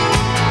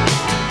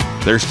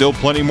There's still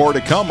plenty more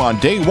to come on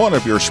day one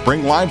of your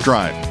Spring Live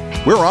Drive.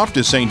 We're off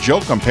to St.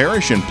 Joachim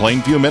Parish in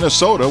Plainview,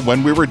 Minnesota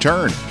when we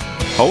return.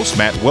 Hosts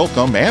Matt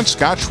Wilkham and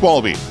Scott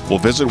Schwalbe will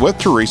visit with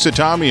Teresa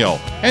Tomeo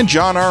and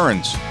John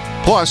Ahrens.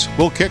 Plus,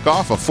 we'll kick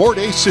off a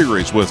 4-day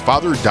series with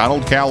Father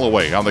Donald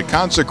Calloway on the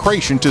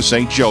consecration to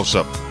St.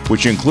 Joseph,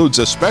 which includes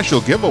a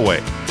special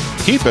giveaway.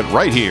 Keep it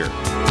right here.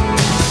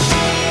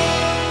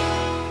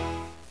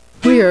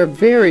 We are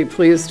very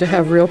pleased to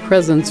have Real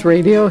Presence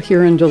Radio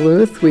here in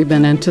Duluth. We've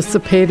been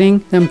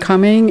anticipating them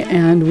coming,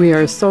 and we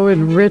are so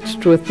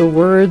enriched with the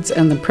words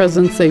and the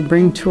presence they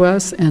bring to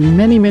us. And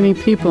many, many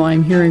people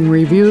I'm hearing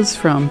reviews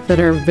from that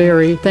are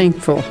very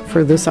thankful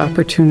for this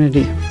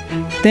opportunity.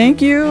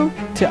 Thank you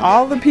to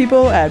all the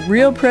people at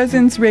Real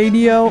Presence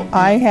Radio.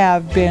 I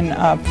have been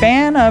a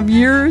fan of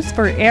yours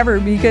forever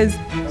because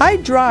I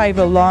drive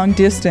a long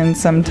distance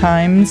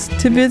sometimes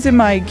to visit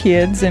my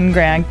kids and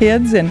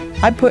grandkids, and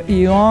I put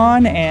you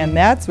on, and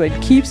that's what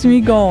keeps me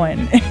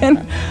going. And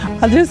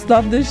I just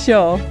love this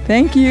show.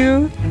 Thank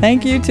you.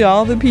 Thank you to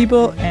all the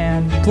people,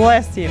 and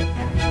bless you.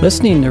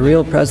 Listening to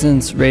Real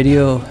Presence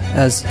Radio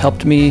has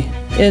helped me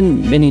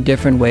in many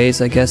different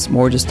ways, I guess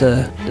more just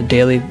a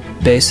daily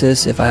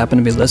basis if I happen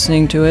to be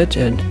listening to it.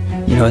 And,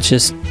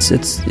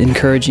 it's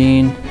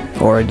encouraging,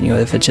 or,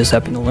 if it's just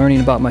happen to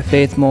learning about my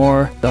faith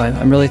more. So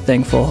I'm really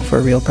thankful for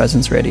Real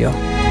Presence Radio.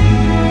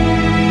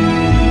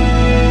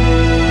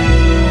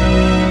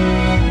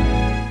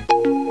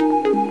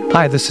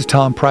 Hi, this is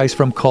Tom Price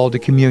from Call to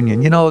Communion.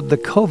 The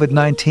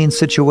COVID-19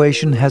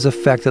 situation has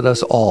affected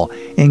us all,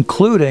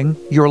 including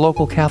your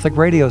local Catholic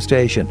radio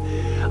station.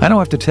 I don't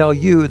have to tell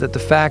you that the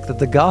fact that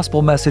the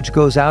gospel message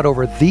goes out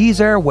over these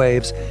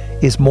airwaves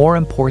is more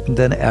important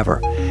than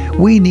ever.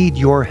 We need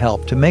your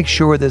help to make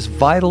sure this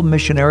vital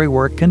missionary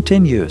work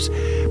continues.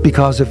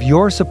 Because of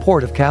your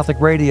support of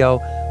Catholic radio,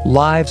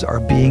 lives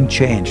are being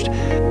changed.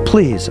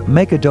 Please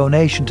make a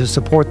donation to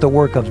support the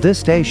work of this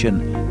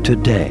station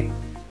today.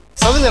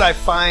 Something that I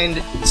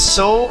find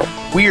so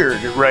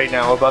weird right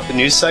now about the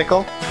news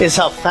cycle is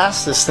how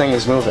fast this thing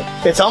is moving.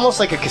 It's almost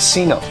like a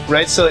casino,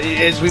 right? So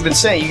as we've been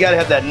saying, you got to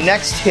have that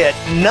next hit.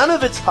 None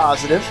of it's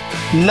positive.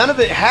 None of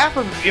it, half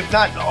of, if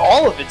not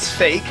all of it's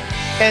fake.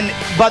 And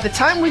by the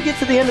time we get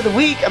to the end of the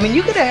week,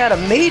 you could have had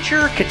a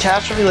major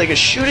catastrophe like a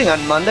shooting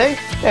on Monday.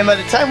 And by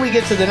the time we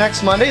get to the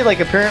next Monday,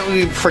 apparently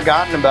we've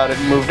forgotten about it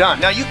and moved on.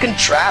 Now you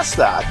contrast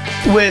that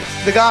with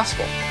the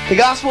gospel. The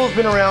gospel has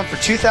been around for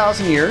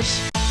 2,000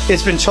 years.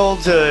 It's been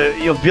told to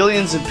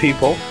billions of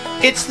people.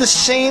 It's the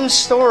same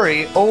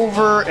story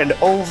over and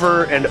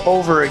over and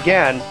over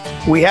again.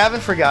 We haven't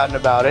forgotten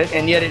about it,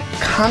 and yet it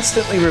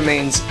constantly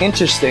remains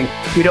interesting.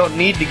 We don't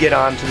need to get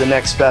on to the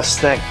next best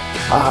thing.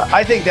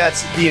 I think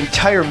that's the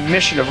entire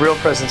mission of Real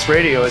Presence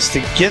Radio, is to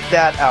get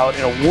that out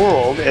in a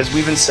world, as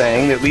we've been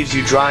saying, that leaves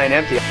you dry and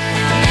empty.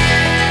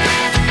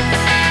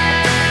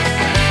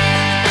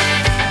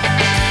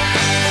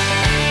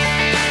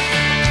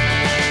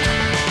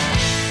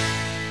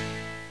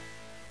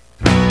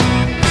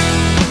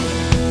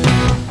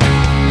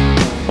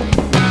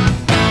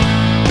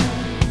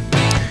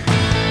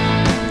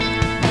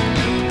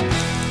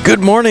 Good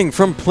morning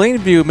from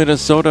Plainview,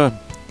 Minnesota,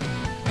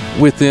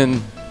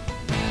 within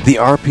the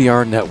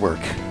RPR network.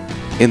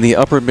 In the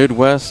upper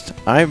Midwest,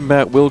 I'm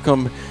Matt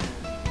Wilkham,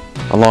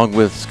 along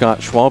with Scott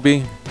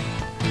Schwalbe,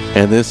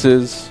 and this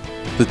is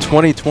the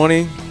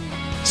 2020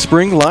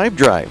 Spring Live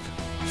Drive,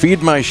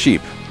 Feed My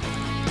Sheep,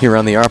 here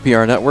on the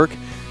RPR network.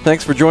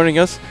 Thanks for joining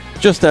us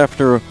just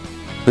after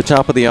the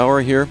top of the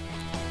hour here.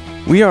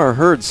 We are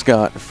heard,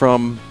 Scott,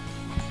 from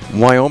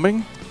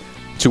Wyoming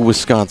to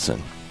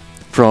Wisconsin,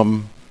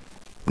 from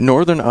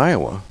northern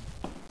Iowa,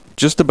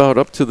 just about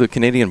up to the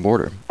Canadian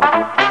border.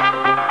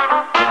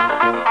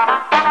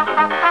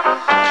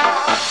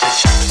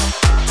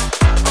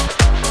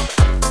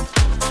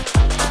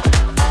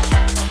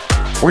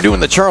 We're doing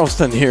the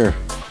Charleston here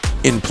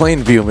in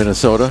Plainview,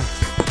 Minnesota,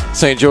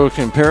 St.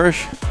 Joachim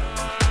Parish.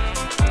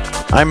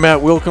 I'm Matt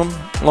Wilkham,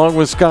 along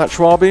with Scott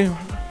Schwalbe.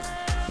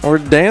 We're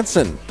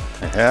dancing.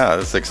 Yeah,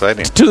 that's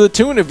exciting. To the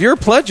tune of your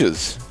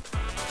pledges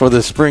for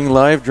the Spring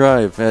Live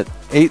Drive at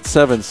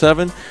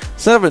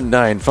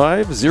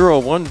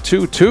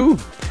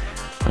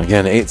 877-795-0122.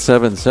 Again,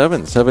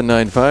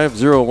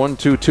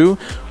 877-795-0122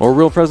 or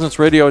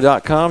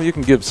realpresenceradio.com. You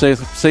can give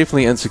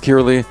safely and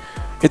securely.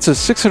 It's a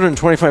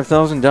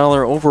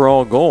 $625,000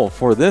 overall goal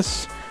for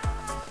this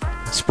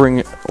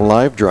Spring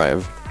Live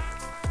Drive,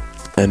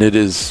 and it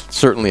is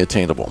certainly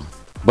attainable,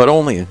 but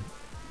only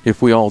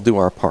if we all do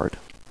our part.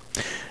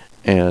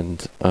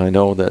 And I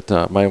know that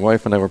my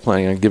wife and I were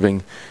planning on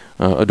giving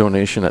a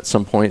donation at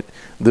some point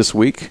this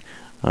week,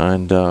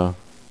 and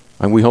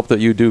we hope that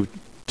you do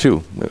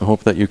too. We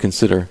hope that you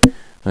consider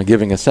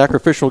giving a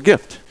sacrificial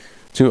gift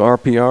to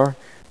RPR,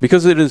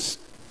 because it is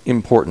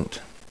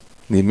important.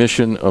 The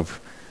mission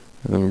of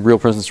Real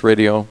Presence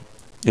Radio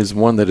is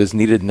one that is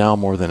needed now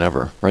more than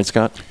ever. Right,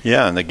 Scott?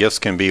 Yeah, and the gifts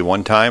can be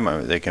one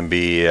time. They can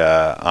be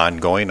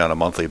ongoing on a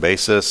monthly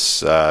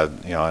basis.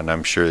 And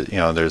I'm sure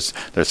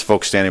there's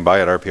folks standing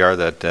by at RPR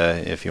that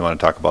if you want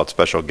to talk about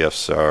special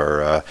gifts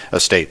or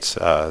estates,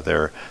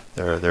 they're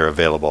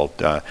available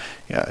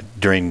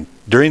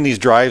during these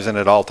drives and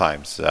at all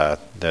times.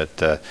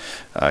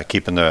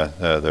 Keeping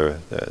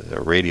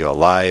the radio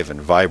alive and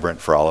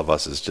vibrant for all of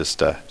us is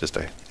just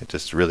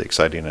really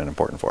exciting and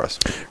important for us.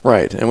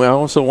 Right, and we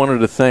also wanted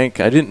to thank,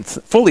 I didn't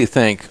fully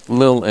thank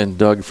Lil and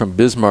Doug from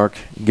Bismarck,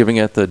 giving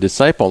at the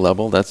disciple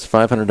level, that's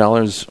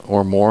 $500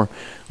 or more,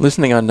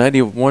 listening on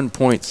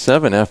 91.7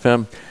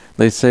 FM.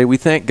 They say, we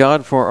thank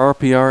God for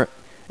RPR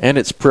and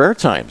its prayer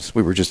times.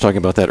 We were just talking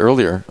about that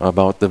earlier,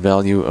 about the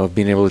value of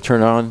being able to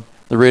turn on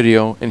the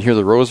radio and hear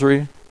the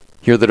Rosary,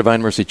 hear the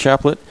Divine Mercy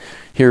Chaplet,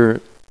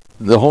 hear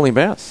the Holy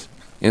Mass,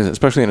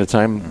 especially in a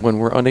time when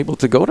we're unable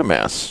to go to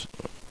Mass.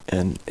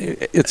 And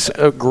it's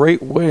a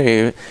great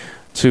way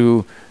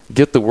to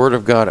get the Word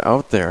of God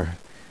out there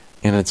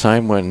in a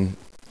time when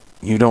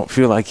you don't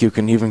feel like you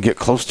can even get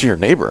close to your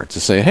neighbor to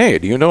say, hey,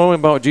 do you know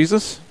about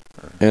Jesus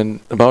and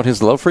about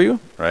his love for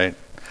you? Right.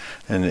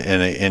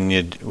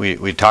 And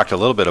we talked a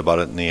little bit about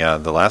it in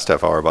the last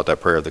half hour about that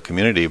prayer of the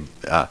community,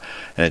 and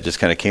it just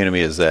kind of came to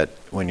me is that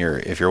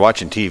if you're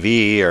watching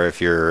TV or if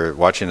you're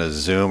watching a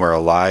Zoom or a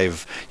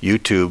live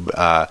YouTube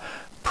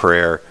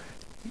prayer,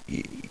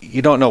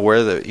 you don't know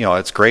where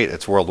it's great,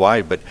 it's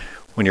worldwide, but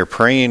when you're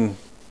praying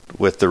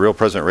with the Real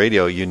Present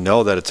Radio, you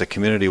know that it's a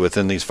community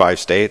within these 5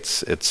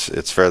 states.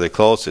 It's fairly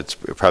close. It's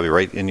probably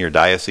right in your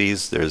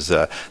diocese. There's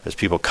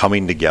people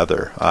coming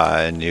together,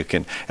 and you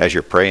can, as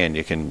you're praying,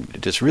 you can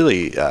just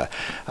really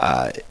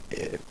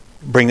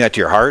bring that to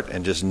your heart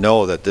and just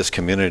know that this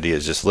community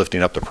is just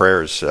lifting up the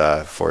prayers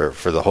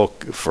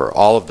for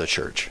all of the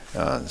church.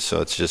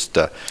 So it's just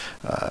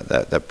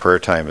that prayer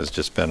time has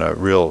just been a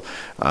real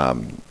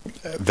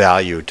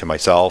value to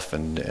myself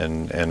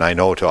and I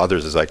know to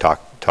others as I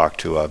talk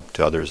to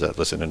others that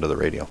listen into the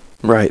radio.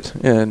 Right,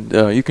 and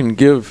you can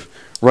give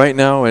right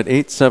now at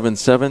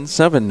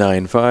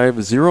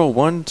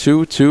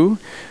 877-795-0122,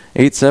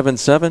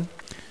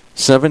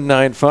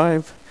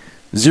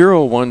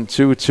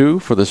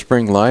 877-795-0122 for the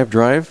Spring Live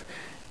Drive.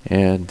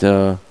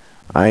 And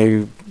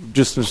I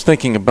just was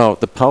thinking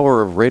about the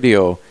power of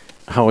radio,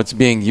 how it's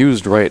being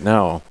used right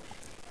now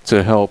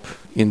to help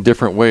in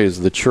different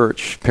ways the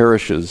church,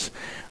 parishes,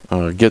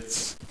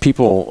 gets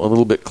people a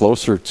little bit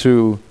closer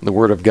to the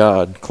Word of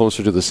God,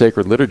 closer to the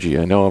sacred liturgy.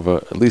 I know of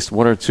at least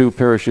 1 or 2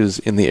 parishes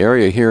in the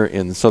area here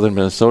in southern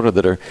Minnesota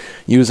that are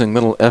using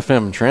little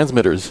FM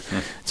transmitters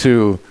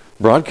to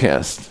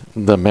broadcast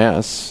the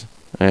Mass,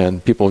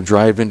 and people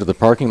drive into the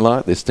parking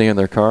lot, they stay in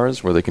their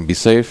cars where they can be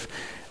safe,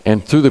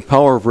 and through the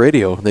power of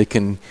radio, they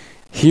can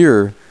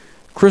hear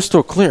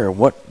crystal clear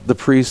what the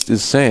priest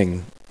is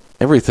saying,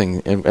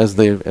 everything, as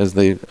they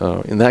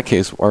in that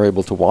case are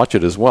able to watch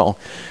it as well.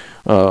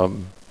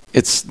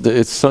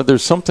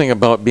 There's something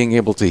about being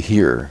able to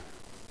hear,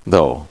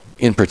 though,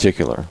 in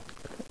particular.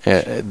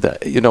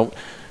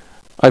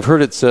 I've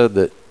heard it said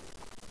that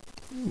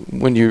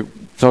when you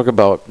talk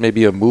about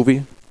maybe a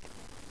movie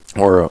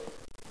or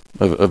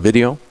a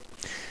video,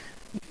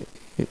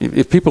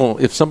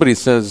 if somebody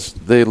says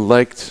they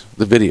liked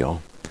the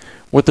video,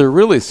 what they're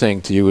really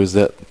saying to you is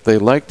that they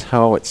liked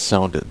how it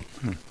sounded.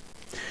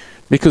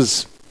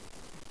 Because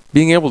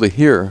being able to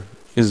hear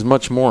is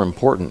much more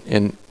important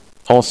in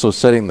also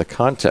setting the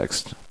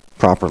context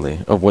properly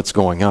of what's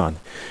going on.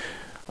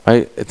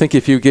 I think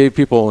if you gave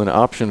people an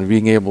option of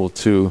being able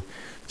to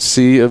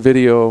see a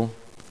video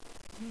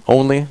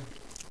only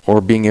or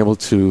being able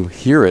to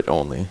hear it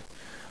only,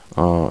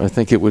 I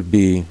think you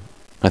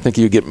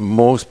get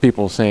most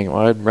people saying,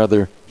 well, I'd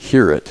rather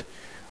hear it,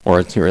 or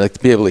I'd like to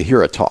be able to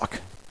hear a talk.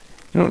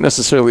 You don't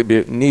necessarily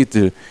need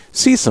to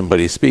see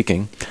somebody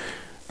speaking.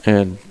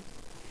 And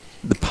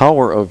the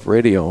power of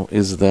radio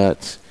is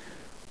that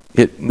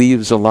it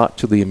leaves a lot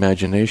to the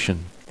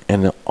imagination.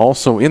 And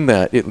also in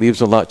that, it leaves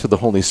a lot to the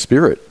Holy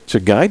Spirit to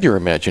guide your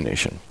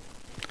imagination.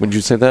 Would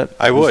you say that?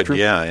 I would,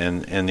 yeah.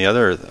 And the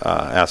other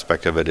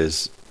aspect of it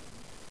is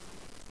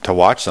to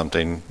watch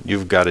something,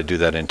 you've got to do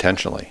that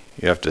intentionally.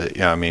 You have to,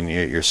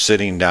 you're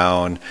sitting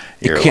down,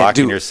 you're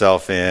locking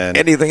yourself in.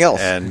 Anything else.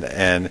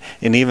 And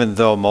even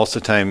though most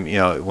of the time,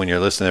 when you're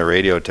listening to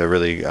radio to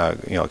really,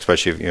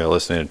 especially if you're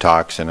listening to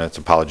talks and it's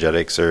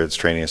apologetics or it's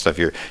training and stuff,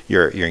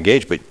 you're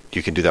engaged, but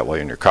you can do that while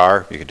you're in your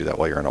car. You can do that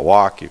while you're on a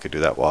walk. You could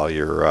do that while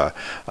you're, in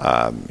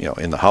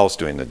the house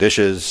doing the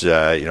dishes,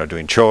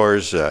 doing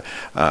chores, so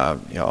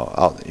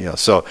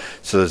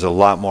there's a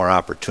lot more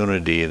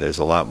opportunity. There's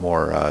a lot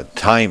more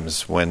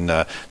times when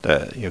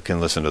you can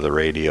listen to the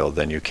radio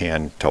than you can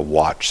to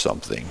watch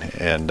something.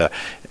 And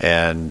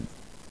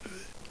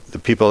the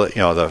people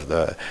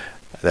that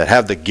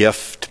have the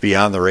gift to be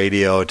on the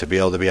radio, to be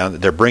able to be on,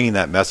 they're bringing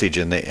that message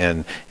and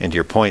to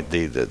your point,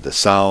 the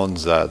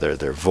sounds,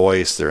 their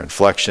voice, their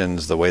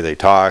inflections, the way they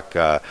talk,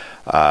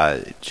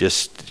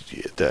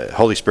 just the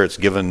Holy Spirit's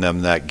given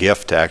them that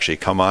gift to actually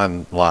come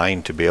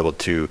online to be able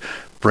to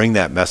bring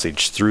that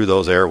message through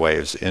those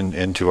airwaves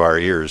into our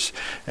ears,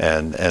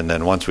 and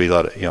then once we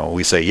let it,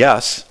 we say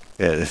yes.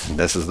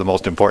 This is the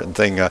most important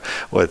thing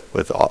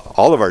with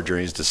all of our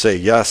journeys, to say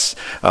yes.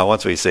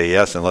 Once we say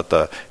yes, and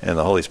the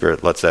Holy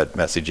Spirit lets that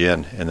message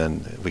in, and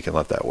then we can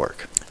let that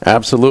work.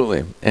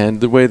 Absolutely.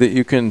 And the way that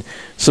you can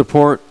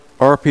support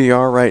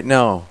RPR right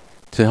now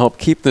to help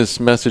keep this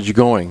message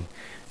going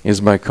is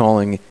by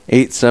calling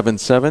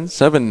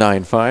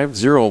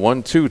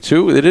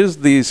 877-795-0122. It is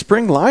the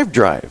Spring Live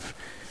Drive.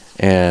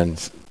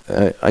 And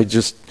I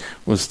just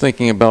was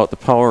thinking about the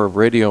power of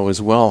radio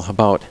as well,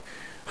 about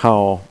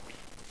how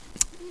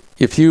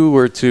if you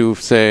were to,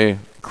 say,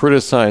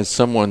 criticize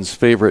someone's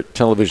favorite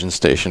television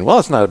station, well,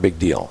 it's not a big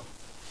deal.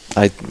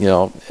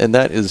 And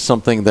that is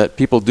something that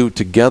people do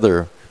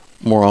together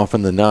more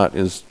often than not,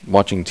 is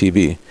watching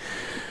TV.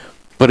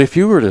 But if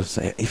you were to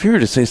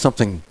say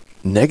something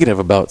negative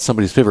about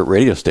somebody's favorite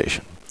radio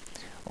station,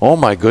 oh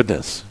my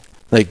goodness,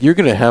 like, you're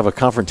going to have a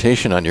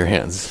confrontation on your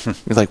hands.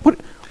 You're like, what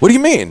do you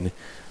mean?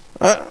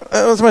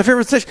 That's my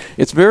favorite station.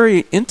 It's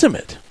very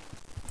intimate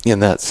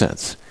in that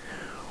sense.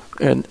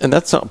 And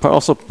that's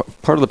also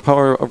part of the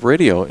power of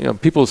radio.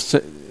 People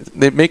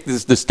they make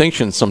this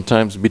distinction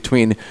sometimes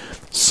between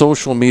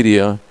social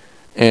media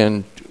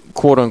and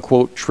quote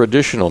unquote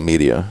traditional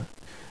media,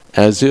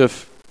 as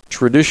if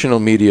traditional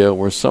media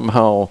were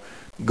somehow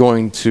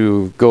going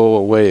to go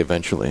away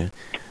eventually.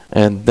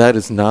 And that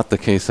is not the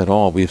case at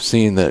all. We've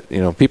seen that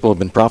people have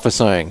been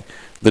prophesying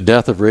the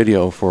death of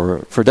radio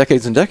for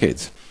decades and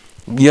decades,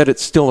 yet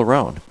it's still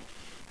around.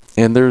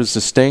 And there's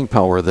a staying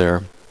power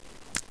there.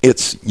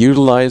 It's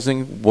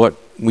utilizing what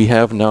we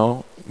have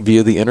now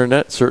via the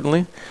internet,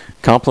 certainly,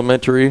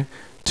 complementary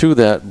to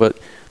that. But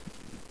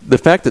the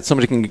fact that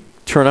somebody can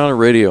turn on a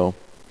radio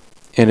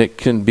and it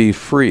can be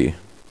free,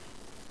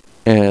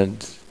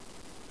 and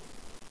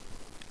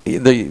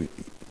very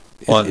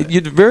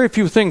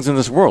few things in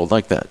this world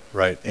like that.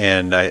 Right,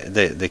 and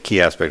the key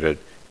aspect of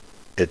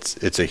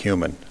it's a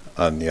human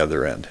on the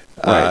other end,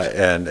 right.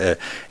 And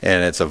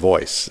it's a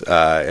voice,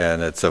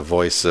 and it's a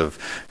voice of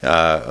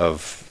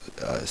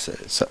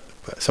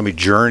somebody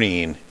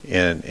journeying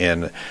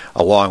in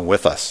along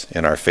with us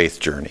in our faith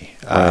journey.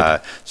 Right.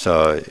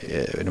 So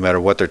no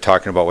matter what they're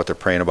talking about, what they're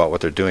praying about,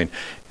 what they're doing,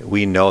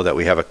 we know that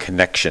we have a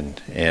connection.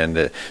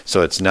 And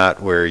so it's not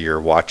where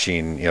you're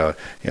watching,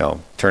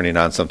 turning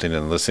on something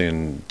and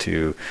listening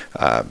to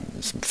some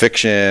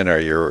fiction, or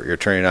you're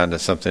turning on to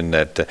something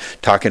that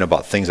talking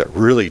about things that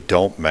really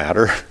don't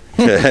matter.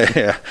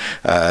 Here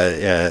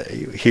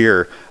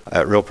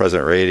at Real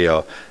Present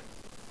Radio,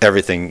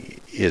 everything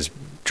is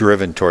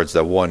driven towards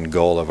the one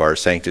goal of our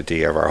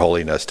sanctity, of our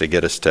holiness, to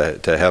get us to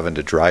heaven,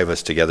 to drive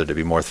us together to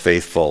be more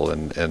faithful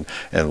and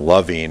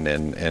loving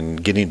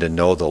and getting to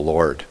know the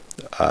Lord.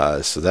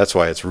 So that's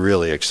why it's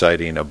really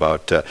exciting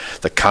about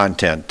the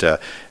content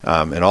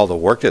and all the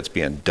work that's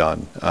being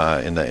done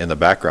in the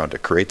background to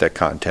create that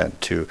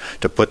content, to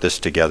put this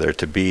together,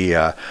 to be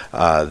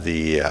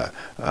the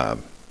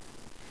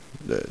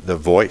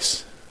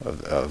voice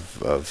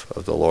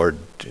of the Lord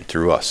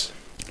through us.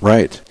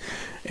 Right.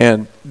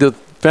 And the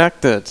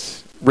fact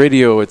that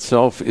radio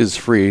itself is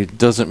free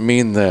doesn't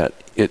mean that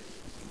it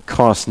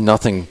costs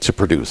nothing to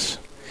produce.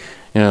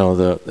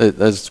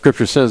 As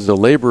Scripture says, the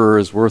laborer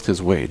is worth his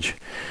wage.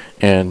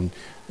 And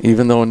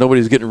even though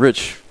nobody's getting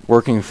rich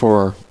working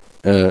for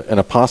an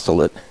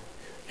apostolate,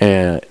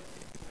 people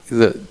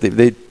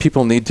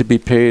need to be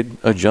paid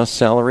a just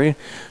salary.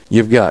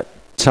 You've got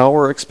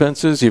tower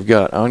expenses, you've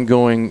got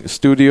ongoing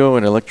studio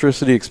and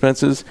electricity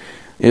expenses.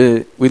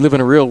 We live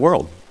in a real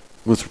world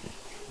with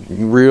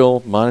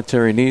real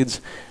monetary needs,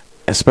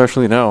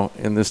 especially now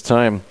in this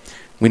time.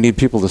 We need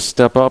people to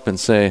step up and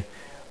say,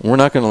 we're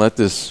not going to let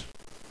this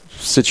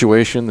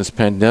situation, this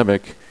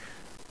pandemic,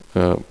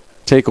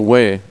 take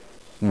away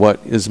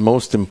what is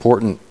most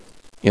important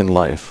in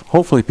life.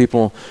 Hopefully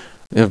people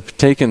have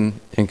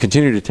taken and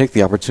continue to take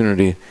the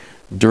opportunity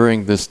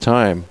during this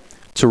time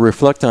to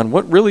reflect on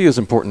what really is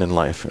important in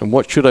life, and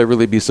what should I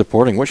really be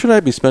supporting? What should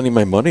I be spending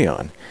my money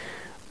on?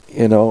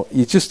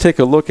 You just take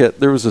a look at,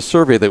 there was a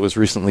survey that was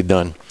recently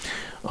done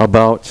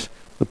about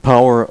the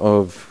power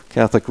of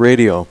Catholic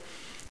radio.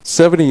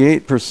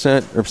 78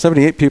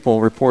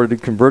 people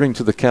reported converting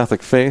to the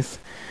Catholic faith.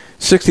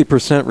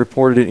 60%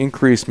 reported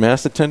increased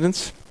mass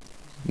attendance,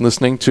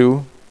 listening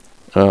to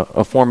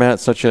a format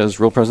such as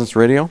Real Presence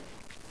Radio.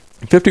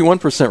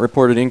 51%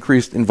 reported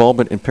increased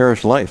involvement in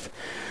parish life.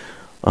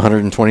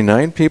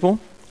 129 people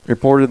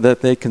reported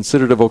that they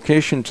considered a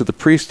vocation to the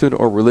priesthood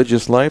or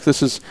religious life.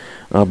 This is,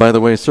 by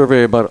the way, a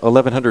survey of about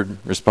 1,100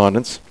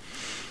 respondents.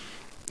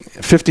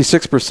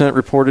 56%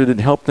 reported it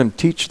helped them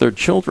teach their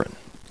children.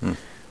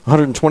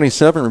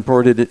 127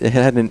 reported it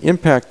had an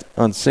impact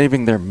on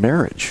saving their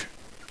marriage.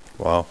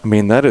 Wow. I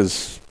mean, that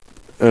is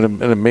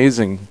an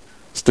amazing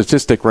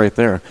statistic right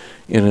there,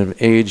 in an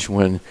age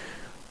when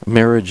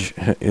marriage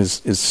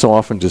is so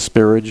often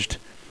disparaged,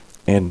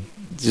 and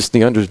just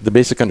the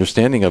basic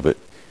understanding of it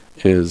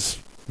is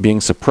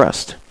being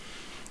suppressed.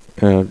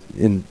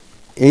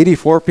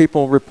 84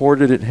 people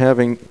reported it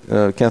having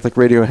Catholic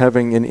radio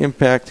having an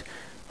impact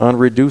on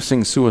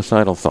reducing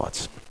suicidal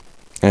thoughts.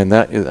 And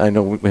that is, I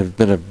know, has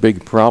been a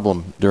big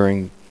problem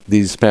during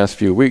these past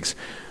few weeks.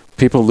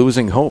 People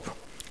losing hope.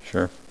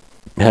 Sure.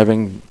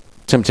 Having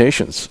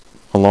temptations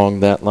along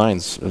that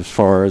lines as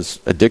far as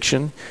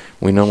addiction.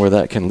 We know where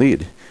that can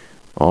lead,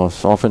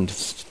 often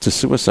to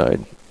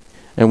suicide.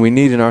 And we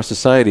need in our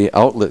society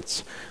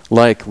outlets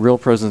like Real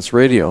Presence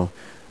Radio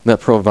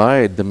that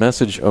provide the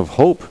message of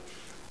hope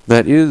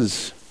that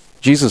is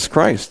Jesus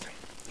Christ.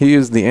 He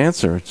is the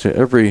answer to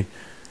every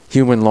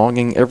human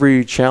longing,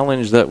 every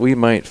challenge that we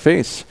might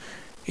face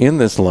in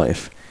this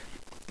life.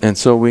 And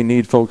so we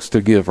need folks to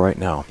give right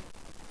now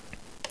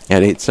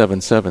at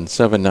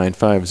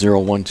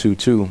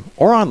 877-795-0122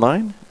 or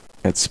online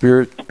at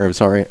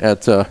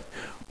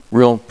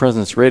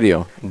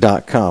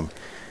realpresenceradio.com.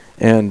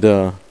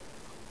 And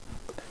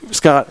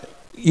Scott,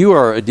 you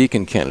are a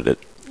deacon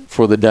candidate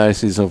for the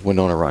Diocese of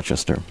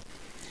Winona-Rochester.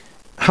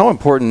 How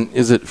important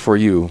is it for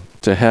you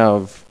to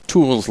have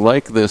tools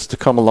like this to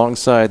come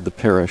alongside the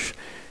parish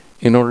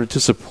in order to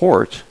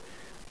support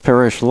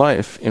parish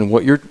life in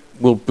what you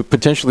will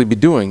potentially be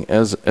doing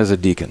as a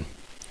deacon?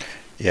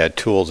 Yeah,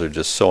 tools are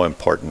just so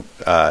important.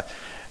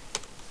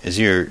 As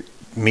you're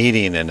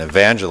meeting and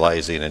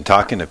evangelizing and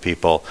talking to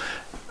people,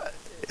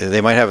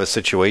 they might have a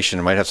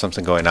situation, might have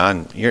something going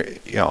on.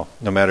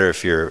 No matter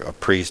if you're a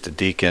priest, a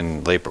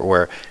deacon,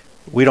 where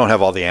we don't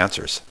have all the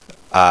answers,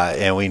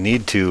 and we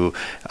need to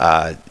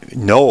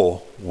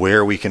know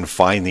where we can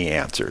find the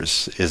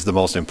answers is the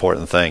most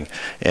important thing.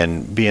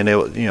 And being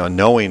able,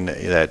 knowing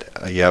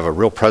that you have a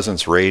Real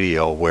Presence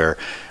Radio where,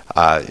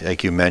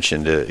 like you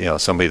mentioned,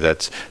 somebody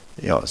that's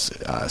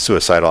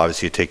suicidal,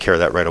 obviously you take care of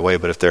that right away.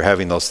 But if they're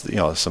having those,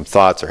 some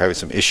thoughts or having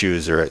some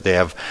issues or they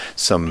have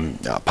some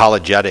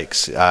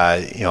apologetics,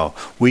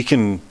 we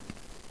can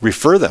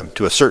refer them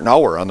to a certain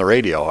hour on the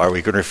radio, or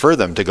we can refer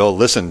them to go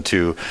listen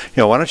to,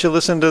 why don't you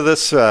listen to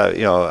this,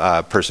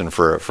 person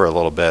for a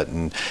little bit,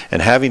 and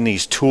having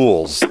these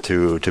tools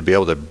to be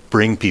able to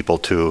bring people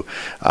to,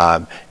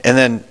 and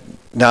then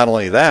not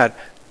only that,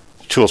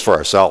 tools for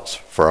ourselves,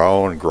 for our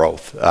own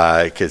growth,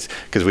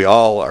 because we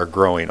all are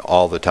growing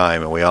all the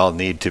time, and we all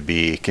need to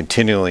be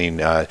continuing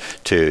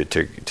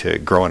to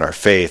grow in our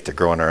faith, to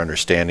grow in our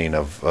understanding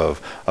of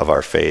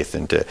our faith,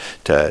 and to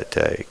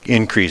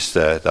increase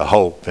the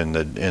hope and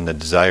the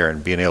desire,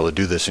 and being able to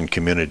do this in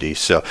community.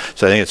 So I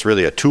think it's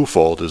really a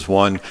twofold. Is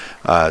one,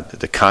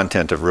 the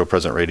content of Real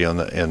Present Radio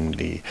and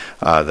the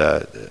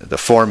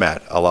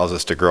format allows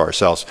us to grow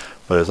ourselves,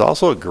 but it's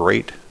also a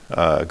great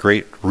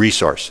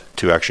resource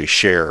to actually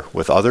share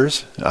with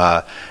others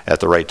at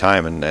the right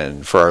time.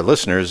 And for our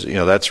listeners,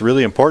 that's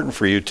really important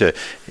for you to,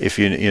 if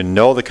you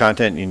know the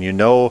content and you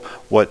know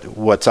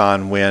what's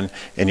on when,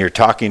 and you're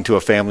talking to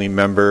a family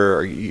member,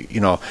 or you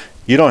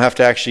don't have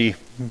to actually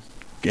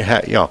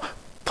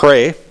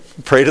pray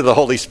to the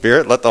Holy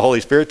Spirit, let the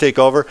Holy Spirit take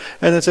over,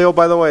 and then say, oh,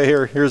 by the way,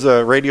 here's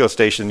a radio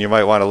station you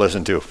might want to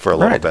listen to for a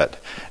little bit.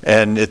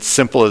 And it's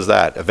simple as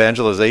that.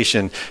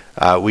 Evangelization,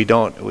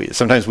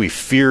 sometimes we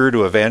fear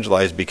to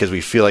evangelize because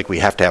we feel like we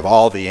have to have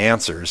all the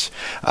answers.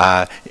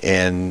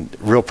 And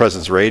Real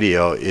Presence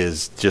Radio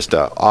is just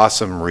an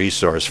awesome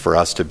resource for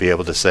us to be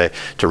able to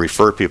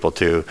refer people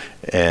to,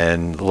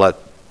 and let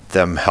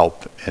them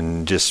help,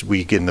 and just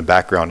we get in the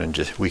background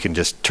and we can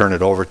just turn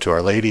it over to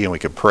Our Lady, and we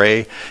can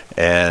pray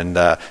and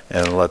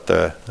let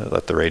the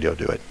radio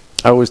do it.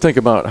 I always think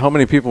about how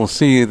many people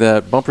see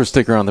that bumper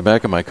sticker on the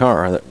back of my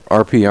car, that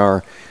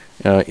RPR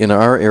in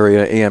our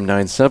area, AM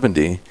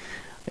 970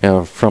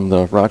 from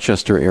the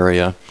Rochester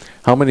area.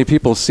 How many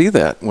people see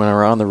that when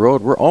we're on the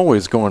road? We're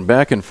always going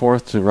back and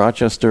forth to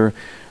Rochester,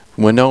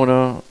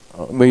 Winona,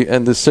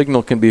 and the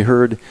signal can be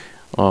heard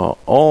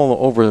all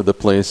over the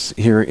place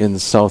here in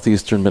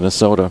southeastern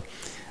Minnesota.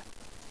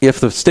 If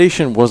the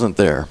station wasn't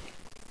there,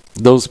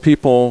 those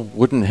people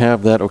wouldn't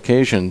have that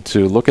occasion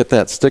to look at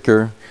that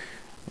sticker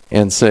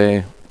and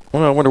say,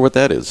 well, I wonder what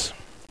that is.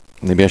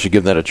 Maybe I should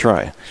give that a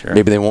try. Sure.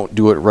 Maybe they won't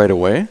do it right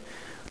away.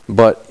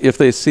 But if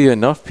they see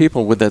enough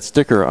people with that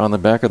sticker on the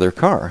back of their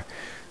car,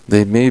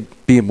 they may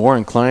be more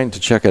inclined to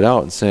check it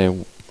out and say,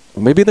 well,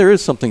 maybe there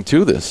is something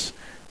to this.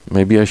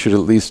 Maybe I should at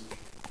least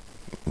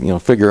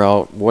figure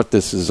out what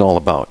this is all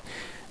about.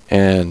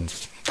 And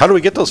how do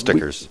we get those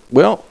stickers?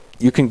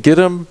 You can get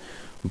them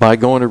by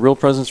going to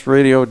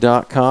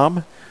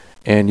realpresenceradio.com,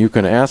 and you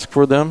can ask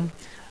for them.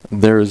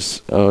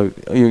 There's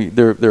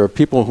there are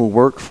people who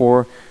work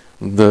for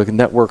the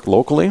network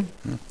locally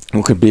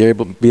who could be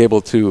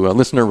able to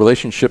listener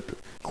relationship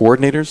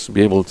coordinators,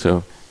 be able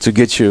to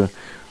get you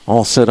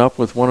all set up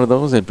with one of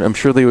those. And I'm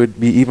sure they would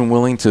be even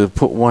willing to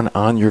put one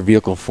on your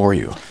vehicle for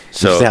you.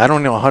 So you say, I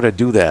don't know how to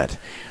do that.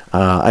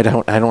 I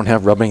don't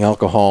have rubbing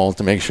alcohol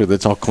to make sure that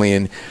it's all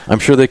clean. I'm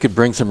sure they could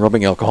bring some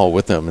rubbing alcohol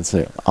with them and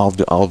say,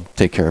 I'll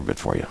take care of it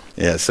for you.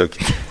 Yeah. So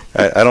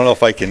I don't know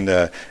if I can.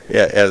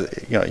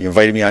 You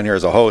invited me on here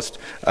as a host.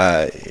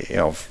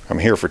 I'm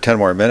here for 10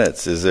 more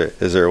minutes. Is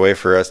there a way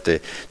for us to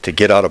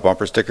get out a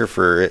bumper sticker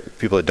for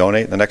people that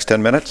donate in the next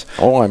 10 minutes?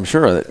 Oh, I'm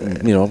sure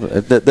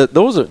that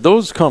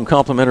those come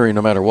complimentary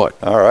no matter what.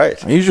 All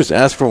right. You just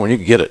ask for when you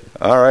can get it.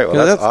 All right.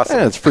 Well, that's awesome.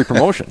 Yeah, it's free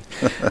promotion.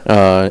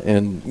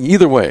 And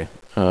either way,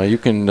 you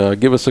can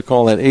give us a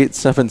call at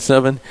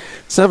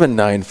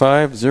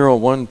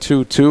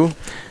 877-795-0122.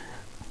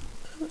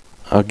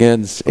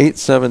 Again, it's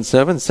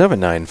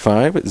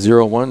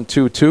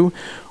 877-795-0122.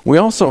 We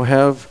also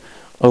have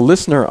a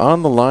listener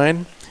on the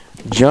line,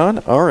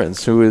 John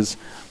Ahrens, who is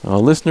a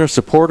listener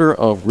supporter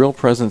of Real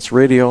Presence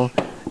Radio.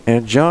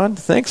 And John,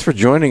 thanks for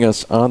joining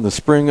us on the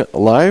Spring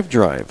Live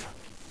Drive.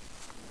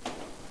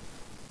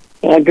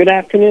 Good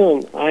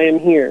afternoon. I am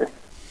here.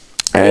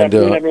 Good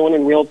afternoon, everyone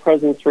in Real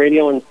Presence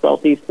Radio in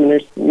southeast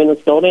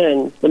Minnesota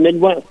and the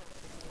Midwest.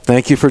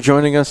 Thank you for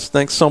joining us.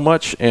 Thanks so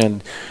much.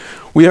 And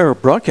we are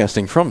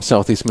broadcasting from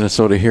southeast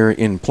Minnesota here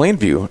in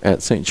Plainview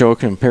at St.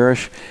 Joachim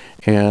Parish,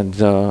 and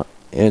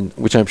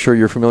which I'm sure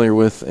you're familiar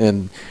with.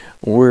 And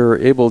we're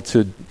able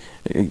to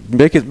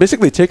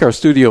basically take our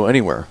studio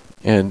anywhere.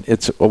 And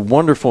it's a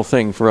wonderful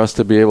thing for us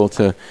to be able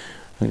to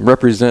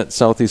represent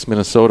southeast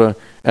Minnesota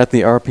at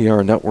the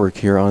RPR network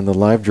here on the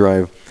live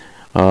drive.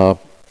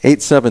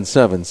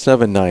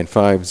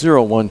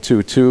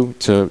 877-795-0122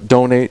 to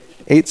donate.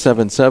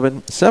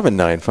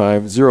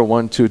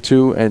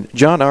 877-795-0122. And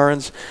John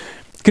Ahrens,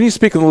 can you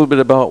speak a little bit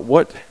about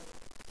what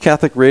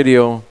Catholic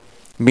radio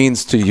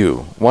means to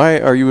you? Why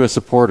are you a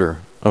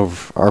supporter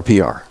of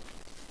RPR?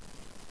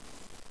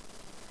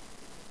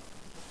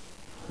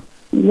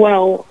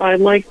 Well, I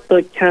like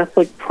the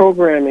Catholic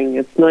programming.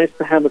 It's nice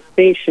to have a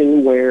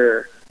station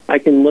where I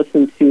can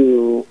listen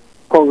to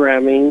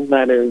programming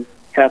that is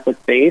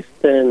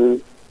Catholic-based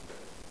and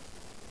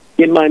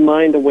get my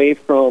mind away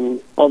from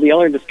all the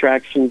other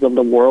distractions of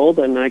the world,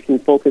 and I can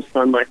focus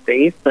on my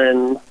faith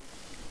and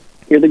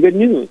hear the good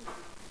news.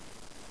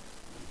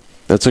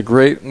 Those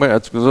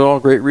are all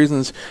great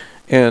reasons.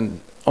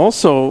 And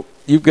also,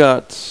 you've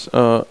got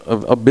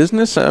a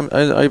business,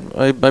 I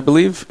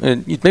believe,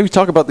 and you maybe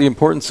talk about the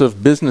importance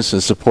of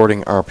businesses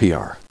supporting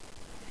RPR.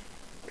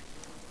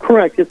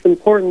 Correct. It's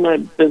important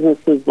that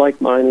businesses like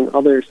mine and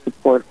others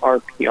support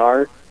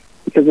RPR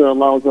because it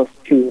allows us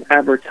to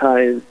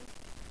advertise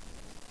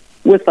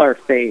with our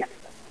faith.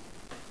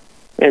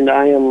 And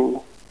I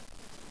am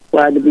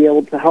glad to be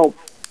able to help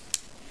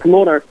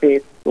promote our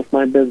faith with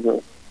my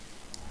business.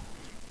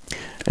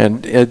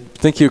 And I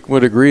think you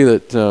would agree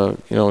that,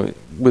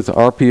 with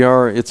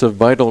RPR, it's a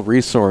vital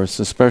resource,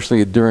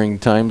 especially during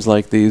times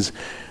like these.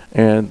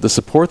 And the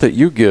support that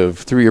you give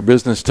through your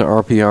business to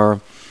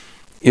RPR,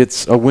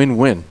 it's a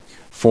win-win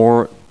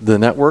for the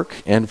network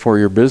and for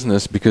your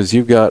business because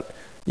you've got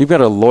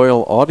a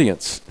loyal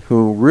audience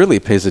who really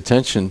pays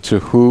attention to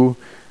who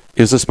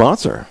is a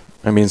sponsor.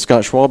 I mean,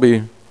 Scott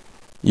Schwalbe,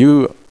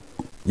 you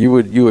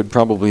would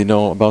probably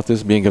know about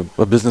this being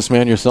a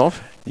businessman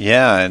yourself.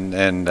 Yeah,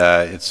 and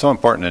it's so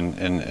important,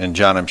 and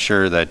John, I'm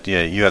sure that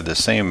you have the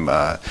same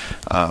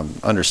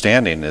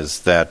understanding,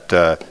 is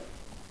that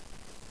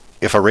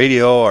if a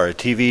radio or a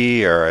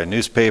TV or a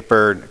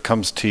newspaper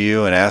comes to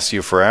you and asks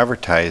you for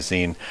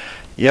advertising,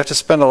 you have to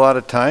spend a lot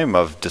of time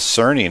of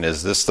discerning,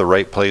 is this the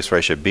right place where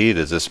I should be?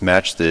 Does this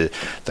match the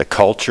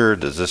culture?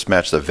 Does this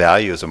match the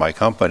values of my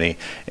company?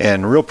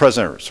 And Real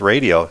Presence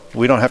Radio,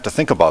 we don't have to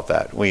think about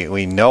that.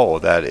 We know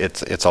that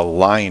it's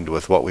aligned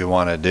with what we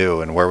want to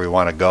do and where we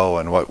want to go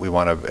and what we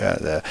want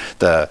to,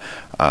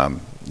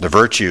 the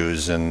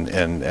virtues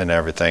and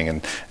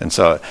everything. And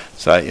so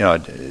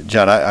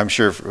John, I'm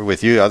sure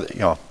with you,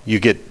 you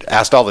get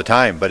asked all the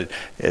time, but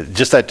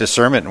just that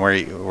discernment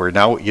where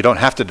now you don't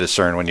have to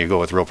discern when you go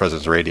with Real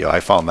Presence Radio.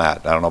 I found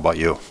that. I don't know about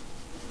you.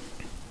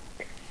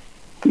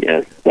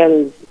 Yes,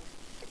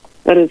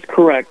 that is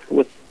correct.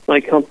 With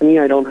my company,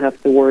 I don't have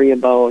to worry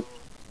about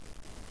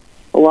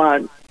a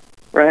lot,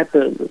 or I have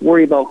to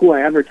worry about who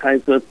I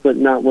advertise with, but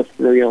not with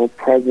Real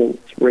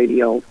Presence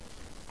Radio.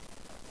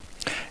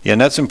 Yeah,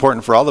 and that's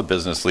important for all the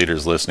business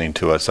leaders listening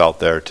to us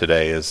out there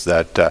today, is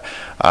that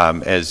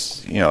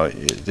as you know,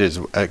 there's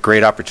a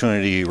great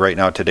opportunity right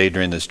now today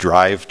during this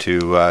drive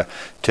to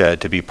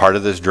be part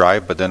of this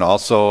drive, but then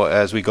also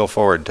as we go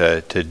forward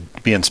to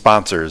being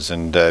sponsors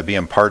and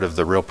being part of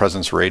the Real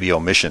Presence Radio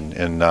mission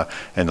in the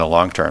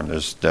long term.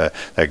 There's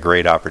that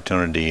great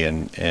opportunity,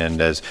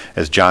 and as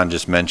John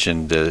just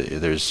mentioned,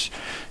 there's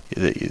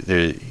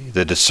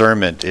the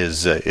discernment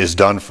is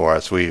done for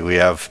us. We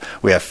have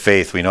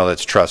faith. We know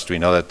that's trust. We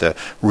know that the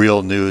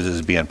real news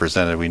is being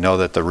presented. We know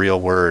that the real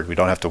word, we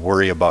don't have to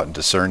worry about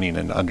discerning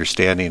and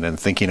understanding and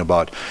thinking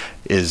about,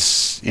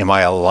 am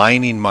I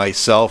aligning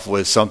myself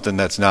with something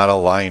that's not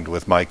aligned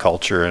with my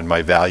culture and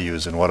my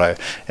values and what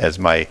as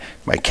my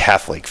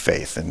Catholic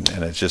faith, and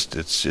it's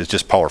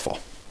just powerful.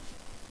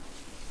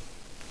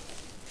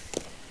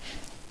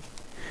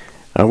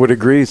 I would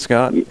agree,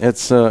 Scott.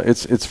 It's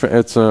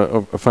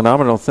a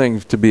phenomenal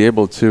thing to be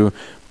able to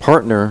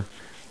partner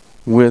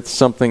with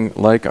something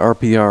like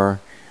RPR,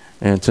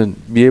 and to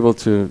be able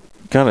to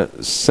kind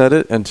of set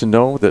it and to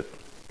know that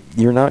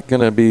you're not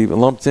going to be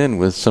lumped in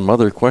with some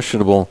other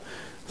questionable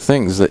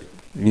things that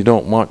you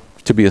don't want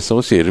to be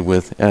associated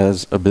with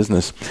as a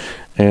business.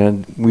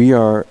 And we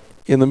are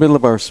in the middle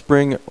of our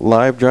spring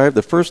live drive,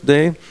 the first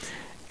day,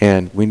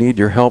 and we need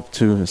your help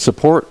to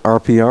support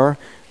RPR.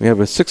 We have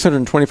a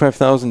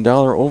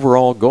 $625,000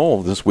 overall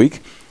goal this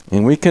week,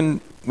 and we can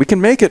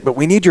make it, but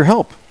we need your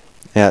help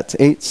at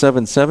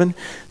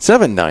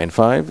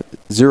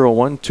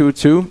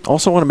 877-795-0122.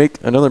 Also want to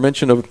make another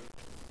mention of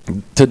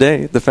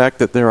today, the fact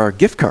that there are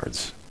gift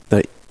cards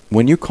that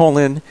when you call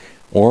in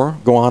or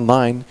go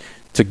online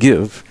to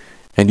give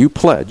and you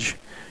pledge,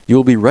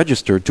 you'll be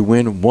registered to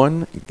win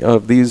one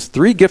of these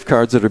 3 gift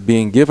cards that are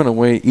being given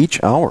away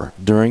each hour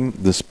during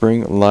the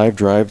spring live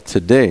drive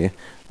today,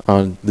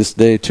 on this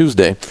day,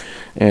 Tuesday.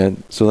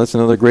 And so that's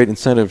another great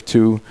incentive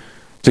to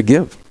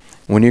give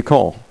when you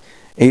call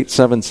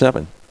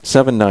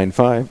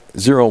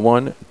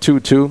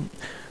 877-795-0122.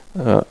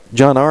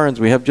 John Arens,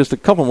 we have just a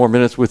couple more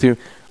minutes with you.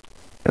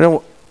 I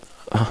know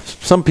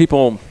some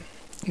people,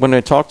 when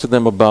I talk to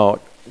them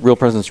about Real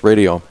Presence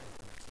Radio,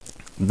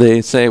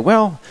 they say,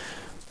 well,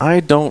 I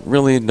don't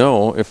really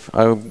know if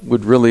I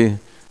would really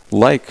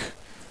like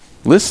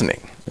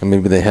listening. And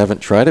maybe they haven't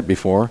tried it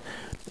before.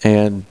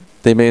 And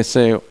they may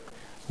say,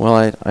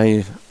 well,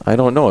 I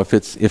don't know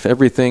if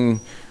everything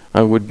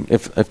I would,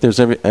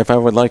 if I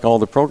would like all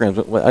the programs.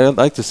 But I'd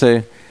like to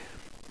say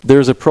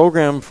there's a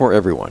program for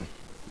everyone.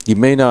 You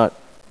may not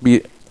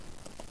be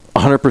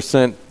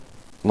 100%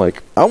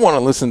 like, I want to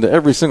listen to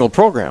every single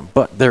program,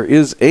 but there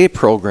is a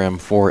program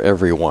for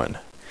everyone.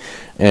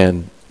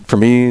 And for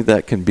me,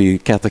 that can be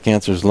Catholic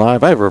Answers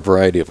Live. I have a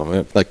variety of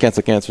them. Like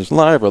Catholic Answers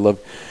Live, I love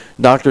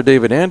Dr.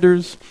 David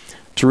Anders.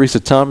 Teresa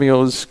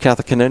Tomio's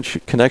Catholic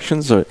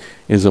Connections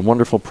is a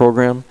wonderful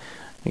program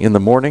in the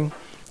morning.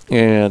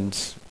 And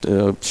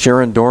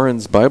Sharon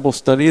Doran's Bible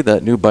study,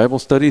 that new Bible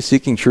study,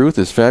 Seeking Truth,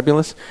 is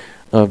fabulous.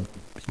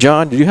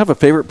 John, do you have a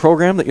favorite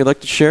program that you'd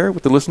like to share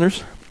with the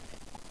listeners?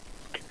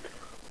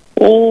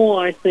 Oh,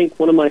 I think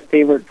one of my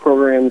favorite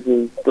programs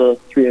is the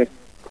 3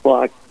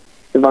 o'clock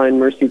Divine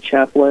Mercy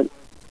Chaplet.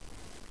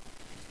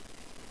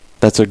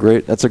 That's a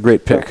great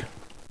pick.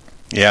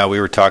 Yeah, we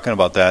were talking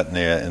about that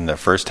in the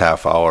first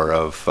half hour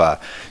of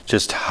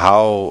just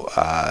how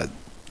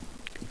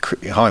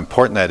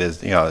important that is.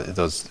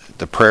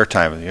 The prayer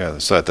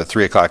time. So at the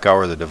 3 o'clock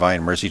hour, the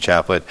Divine Mercy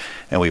Chaplet,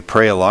 and we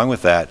pray along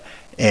with that,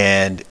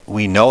 and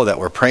we know that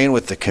we're praying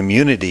with the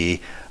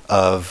community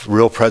of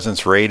Real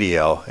Presence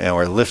Radio, and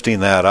we're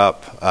lifting that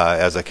up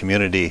as a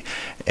community.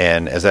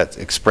 And as that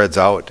spreads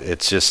out,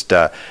 it's just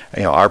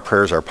our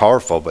prayers are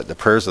powerful, but the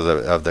prayers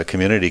of the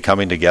community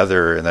coming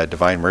together in that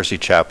Divine Mercy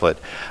Chaplet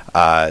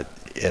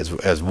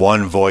as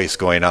one voice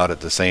going out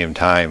at the same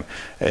time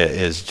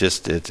is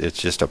just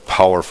it's just a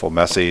powerful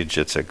message.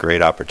 It's a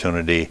great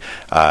opportunity.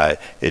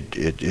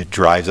 It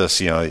drives us.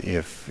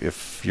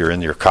 If you're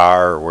in your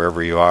car or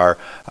wherever you are,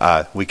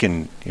 we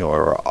can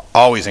we're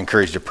always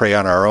encouraged to pray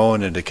on our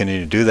own and to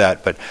continue to do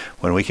that. But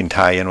when we can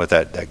tie in with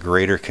that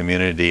greater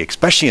community,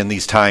 especially in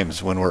these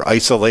times when we're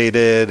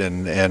isolated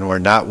and we're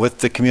not with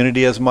the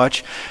community as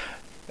much,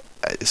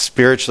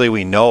 spiritually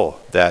we know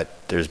that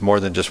there's more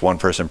than just one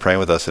person praying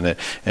with us, and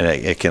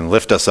it can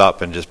lift us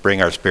up and just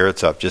bring our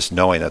spirits up, just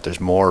knowing that there's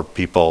more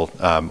people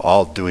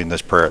all doing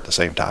this prayer at the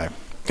same time.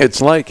 It's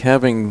like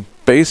having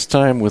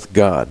FaceTime with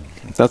God.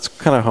 That's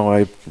kind of how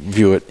I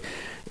view it.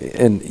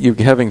 And you're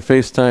having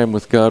FaceTime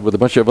with God with a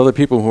bunch of other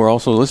people who are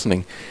also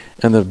listening.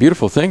 And the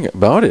beautiful thing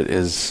about it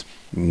is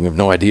we have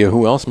no idea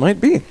who else might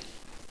be.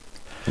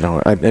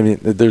 I mean,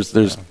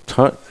 there's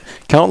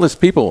countless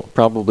people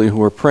probably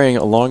who are praying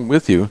along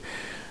with you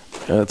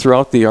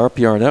throughout the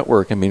RPR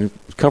network. I mean,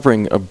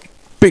 covering a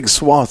big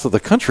swath of the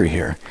country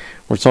here.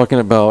 We're talking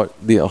about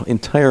the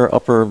entire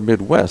upper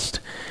Midwest.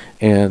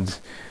 And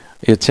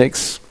it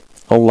takes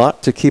a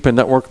lot to keep a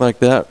network like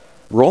that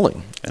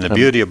rolling. And the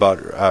beauty about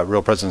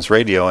Real Presence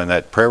Radio and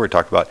that prayer we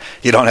talked about,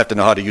 you don't have to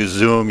know how to use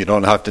Zoom. You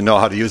don't have to know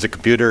how to use a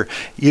computer.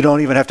 You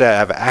don't even have to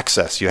have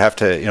access. You have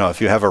to,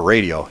 if you have a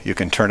radio, you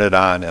can turn it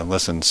on and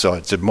listen. So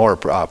it's more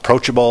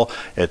approachable.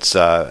 It's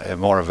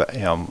more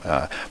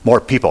of more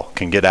people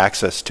can get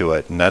access to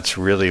it, and that's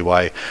really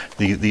why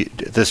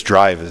this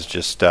drive is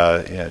just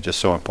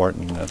so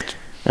important.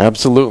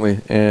 Absolutely.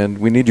 And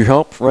we need your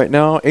help right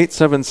now.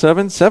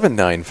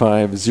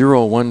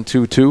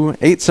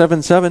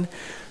 877-795-0122.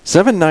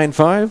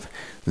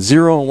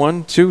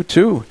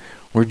 877-795-0122.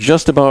 We're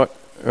just about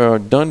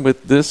done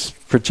with this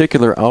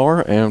particular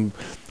hour, and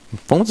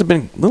phones have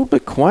been a little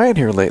bit quiet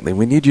here lately.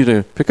 We need you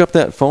to pick up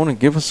that phone and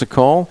give us a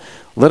call.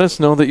 Let us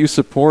know that you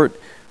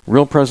support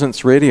Real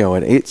Presence Radio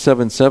at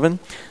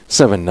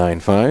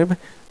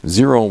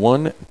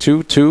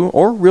 877-795-0122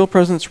 or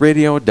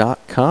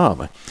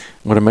realpresenceradio.com. I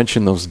want to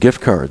mention those gift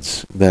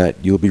cards that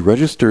you'll be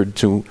registered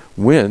to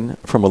win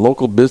from a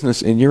local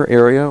business in your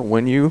area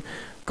when you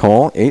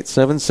call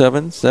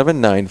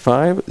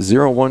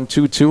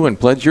 877-795-0122 and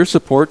pledge your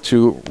support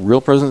to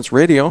Real Presence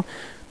Radio,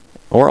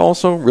 or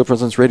also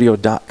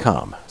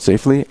realpresenceradio.com,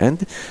 safely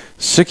and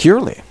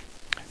securely.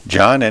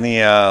 John,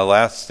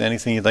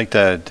 anything you'd like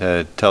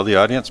to tell the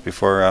audience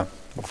before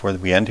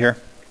we end here?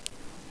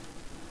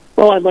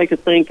 Well, I'd like to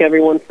thank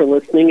everyone for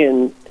listening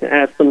and to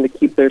ask them to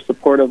keep their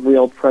support of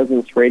Real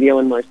Presence Radio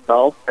and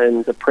myself,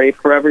 and to pray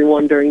for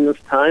everyone during this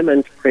time,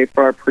 and to pray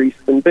for our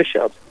priests and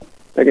bishops.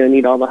 They're going to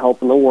need all the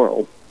help in the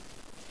world.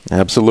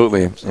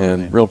 Absolutely.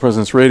 And Real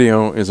Presence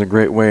Radio is a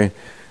great way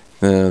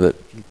that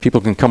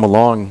people can come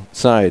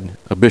alongside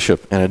a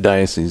bishop and a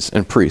diocese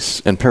and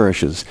priests and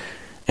parishes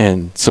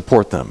and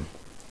support them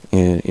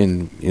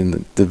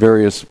in the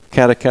various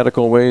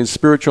catechetical ways,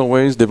 spiritual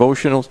ways,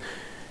 devotionals,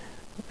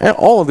 and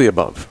all of the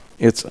above.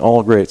 It's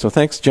all great. So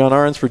thanks, John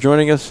Arens, for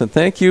joining us, and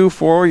thank you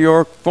for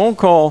your phone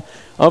call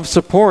of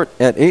support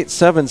at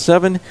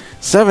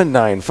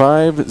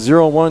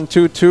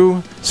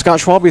 877-795-0122. Scott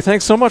Schwalbe,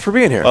 thanks so much for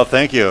being here. Well,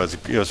 thank you.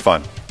 It was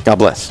fun. God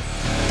bless.